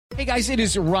Hey guys, it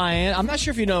is Ryan. I'm not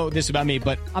sure if you know this about me,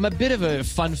 but I'm a bit of a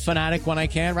fun fanatic when I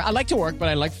can. I like to work, but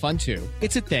I like fun too.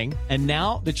 It's a thing. And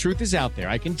now the truth is out there.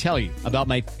 I can tell you about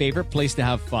my favorite place to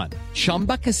have fun.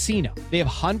 Chumba Casino. They have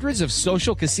hundreds of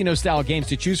social casino style games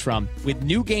to choose from with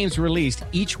new games released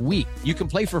each week. You can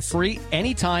play for free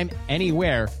anytime,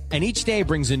 anywhere. And each day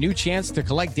brings a new chance to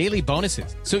collect daily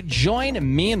bonuses. So join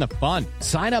me in the fun.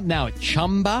 Sign up now at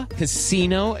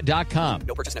ChumbaCasino.com.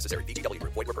 No purchase necessary. VGW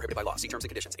Group. Void where prohibited by law. See terms and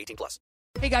conditions. 18+.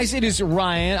 Hey guys, it is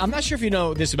Ryan. I'm not sure if you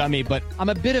know this about me, but I'm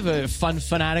a bit of a fun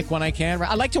fanatic when I can.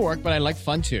 I like to work, but I like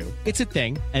fun too. It's a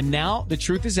thing. And now the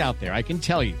truth is out there. I can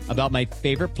tell you about my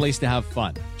favorite place to have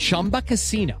fun. Chumba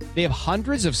Casino. They have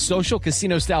hundreds of social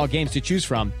casino style games to choose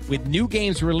from with new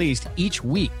games released each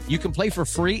week. You can play for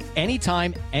free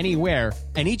anytime, anywhere.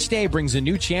 And each day brings a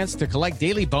new chance to collect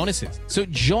daily bonuses. So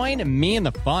join me in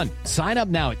the fun. Sign up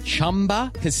now at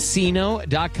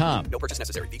ChumbaCasino.com. No purchase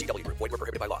necessary. VGW Group. Void where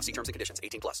prohibited by law. See terms and conditions.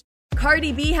 18+.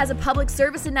 Cardi B has a public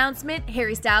service announcement,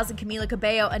 Harry Styles and Camila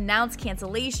Cabello announced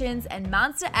cancellations, and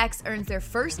Monsta X earns their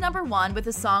first #1 with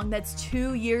a song that's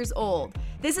 2 years old.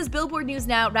 This is Billboard News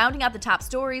Now, rounding out the top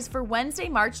stories for Wednesday,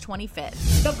 March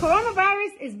 25th. The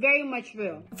coronavirus is very much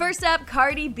real. First up,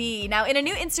 Cardi B. Now, in a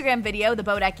new Instagram video, the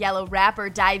Bodak Yellow rapper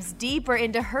dives deeper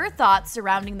into her thoughts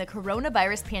surrounding the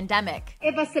coronavirus pandemic.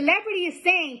 If a celebrity is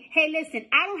saying, hey, listen,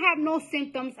 I don't have no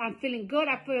symptoms, I'm feeling good,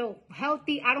 I feel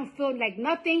healthy, I don't feel like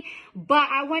nothing, but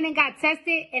I went and got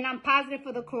tested and I'm positive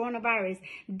for the coronavirus,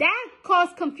 that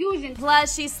caused confusion.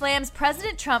 Plus, she slams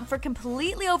President Trump for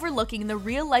completely overlooking the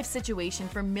real-life situation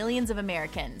for millions of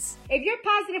Americans. If you're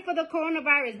positive for the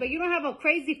coronavirus, but you don't have a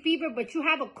crazy fever, but you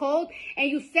have a cold, and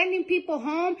you're sending people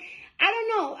home, I don't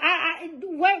know.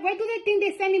 Where do they think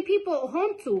they're sending people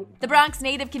home to? The Bronx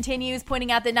native continues, pointing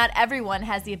out that not everyone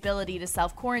has the ability to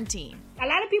self-quarantine. A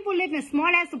lot of people live in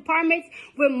small-ass apartments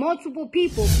with multiple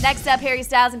people. Next up, Harry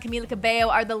Styles and Camila Cabello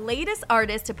are the latest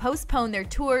artists to postpone their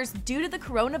tours due to the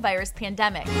coronavirus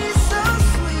pandemic.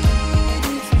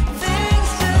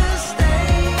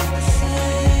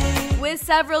 With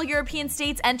several European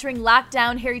states entering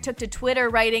lockdown, Harry took to Twitter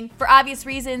writing, "For obvious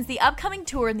reasons, the upcoming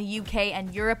tour in the UK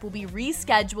and Europe will be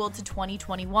rescheduled to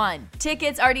 2021.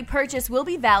 Tickets already purchased will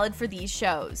be valid for these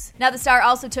shows." Now, the star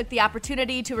also took the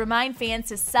opportunity to remind fans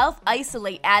to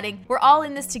self-isolate, adding, "We're all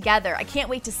in this together. I can't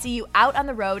wait to see you out on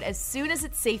the road as soon as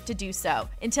it's safe to do so.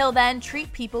 Until then,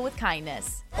 treat people with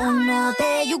kindness." Oh no,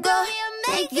 there you go,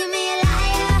 making me a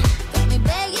liar, got me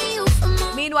begging you for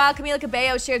more. Meanwhile, Camila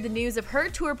Cabello shared the news of her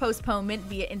tour postponement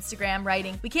via Instagram,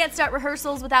 writing, "We can't start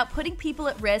rehearsals without putting people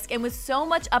at risk, and with so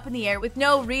much up in the air with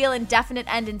no real and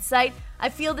definite end in sight, I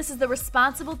feel this is the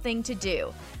responsible thing to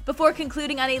do." Before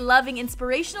concluding on a loving,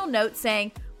 inspirational note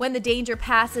saying, "When the danger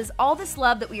passes, all this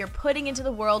love that we are putting into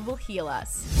the world will heal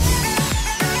us."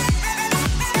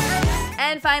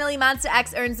 And finally, Monsta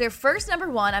X earns their first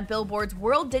 #1 on Billboard's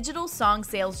World Digital Song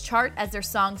Sales chart as their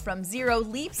song From Zero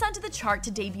leaps onto the chart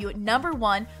to debut at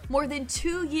 #1 more than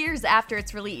 2 years after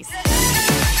its release.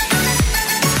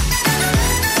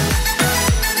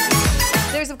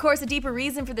 There's, of course, a deeper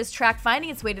reason for this track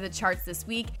finding its way to the charts this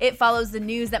week. It follows the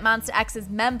news that Monsta X's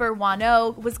member,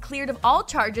 Wano, was cleared of all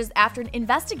charges after an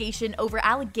investigation over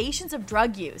allegations of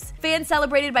drug use. Fans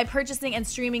celebrated by purchasing and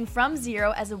streaming From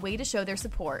Zero as a way to show their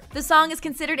support. The song is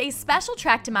considered a special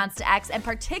track to Monsta X, and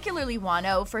particularly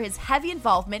Wano, for his heavy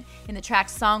involvement in the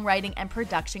track's songwriting and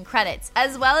production credits,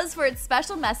 as well as for its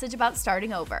special message about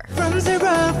starting over. From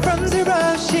zero,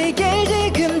 시계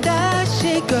지금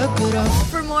다시 거꾸로.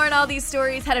 For more on all these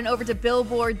stories, head on over to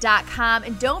Billboard.com,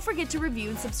 and don't forget to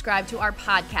review and subscribe to our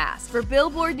podcast. For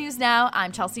Billboard News Now,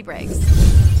 I'm Chelsea Briggs.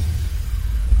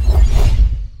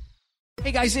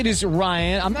 Hey guys, it is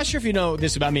Ryan. I'm not sure if you know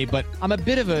this about me, but I'm a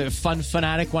bit of a fun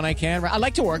fanatic when I can. I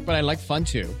like to work, but I like fun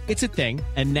too. It's a thing.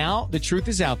 And now the truth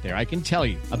is out there. I can tell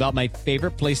you about my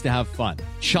favorite place to have fun.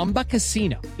 Chumba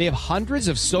Casino. They have hundreds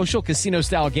of social casino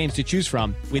style games to choose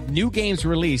from with new games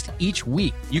released each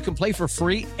week. You can play for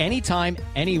free anytime,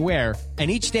 anywhere. And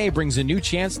each day brings a new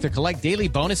chance to collect daily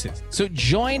bonuses. So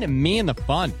join me in the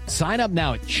fun. Sign up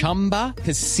now at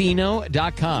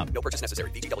ChumbaCasino.com. No purchase necessary.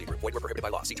 VGW Group. Void where prohibited by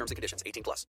law. See terms and conditions.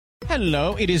 18+.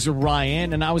 Hello, it is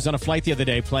Ryan, and I was on a flight the other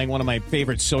day playing one of my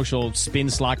favorite social spin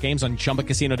slot games on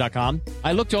ChumbaCasino.com.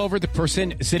 I looked over at the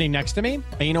person sitting next to me,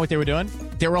 and you know what they were doing?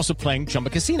 They were also playing Chumba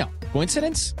Casino.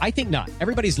 Coincidence? I think not.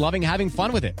 Everybody's loving having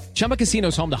fun with it. Chumba Casino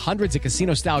is home to hundreds of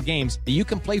casino-style games that you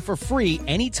can play for free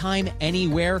anytime,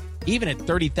 anywhere, even at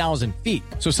 30,000 feet.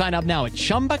 So sign up now at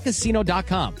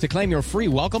ChumbaCasino.com to claim your free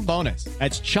welcome bonus.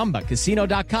 That's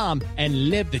ChumbaCasino.com and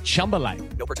live the Chumba life.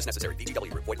 No purchase necessary. VGW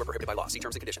Group. Void where prohibited by law. See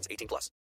terms and conditions. 18+.